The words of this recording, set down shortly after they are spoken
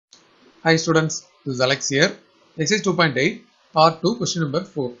Hi students, this is Alex here. Exercise 2.8 part 2 question number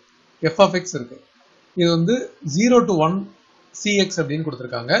 4. f of x இருக்கு. இது வந்து 0 to 1 cx அப்படின்னு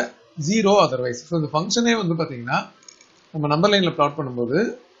கொடுத்திருக்காங்க. 0 otherwise. So இந்த ஃபங்க்ஷனே வந்து பாத்தீங்கன்னா நம்ம நம்பர் லைன்ல பிளாட் பண்ணும்போது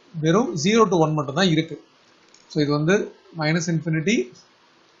வெறும் 0 to 1 மட்டும் தான் இருக்கு. So இது வந்து minus infinity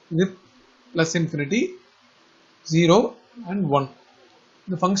இது plus infinity 0 and 1.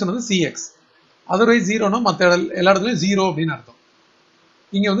 இந்த ஃபங்க்ஷன் வந்து cx. Otherwise 0 னா மத்த எல்லா இடத்துலயும் 0 அப்படின்னு அர்த்தம்.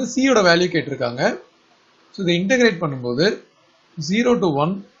 இங்க வந்து c யோட வேல்யூ கேட்டிருக்காங்க. சோ இதை இன்டகிரேட் பண்ணும்போது 0 to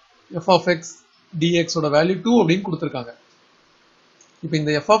 1 f of x dx ஓட வேல்யூ 2 அப்படின்னு கொடுத்திருக்காங்க. இப்போ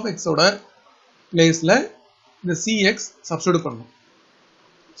இந்த f of x ஓட பிளேஸ்ல இந்த cx சப்ஸ்டிட்யூட் பண்ணனும்.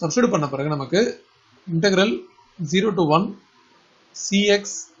 சப்ஸ்டிட்யூட் பண்ண பிறகு நமக்கு integral 0 to 1 cx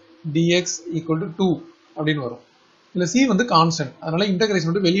dx equal to 2 அப்படின்னு வரும். இதுல c வந்து கான்ஸ்டன்ட். அதனால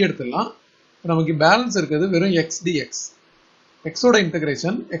இன்டகிரேஷன் வந்து வெளிய எடுத்துடலாம். நமக்கு பேலன்ஸ் இருக்குது வெறும் x dx. x ஓட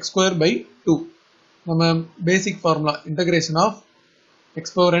integration x square by 2. நம்ம basic formula integration of x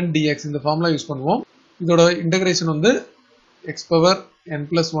power n dx இந்த formula யூஸ் பண்ணுவோம். இதோட integration வந்து x power n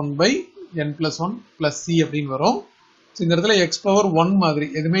plus 1 by n plus 1 plus c அப்படின்னு வரும். இந்த இடத்துல x power 1 மாதிரி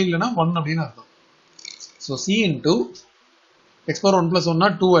எதுவுமே இல்லைன்னா 1 அப்படின்னு அர்த்தம். So c into x power 1 plus 1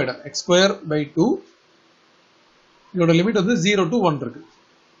 னா 2 ஆயிடும். x square by 2. இதோட லிமிட் வந்து 0 to 1 இருக்கு.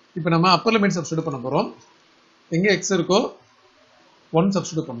 இப்போ நம்ம அப்பர் லிமிட் சப்ஸ்டிட்யூட் பண்ண போறோம். எங்க x இருக்கோ 1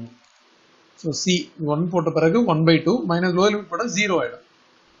 substitute பண்ணுவோம். So c 1 போட்ட பிறகு 1 by 2 minus lower limit போட்டா 0 ஆயிடும்.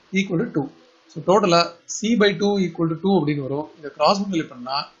 equal to 2. So total c by 2 equal to 2 அப்படின்னு வரும். இதை cross multiply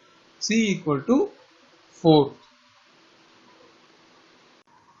பண்ணா c equal to 4.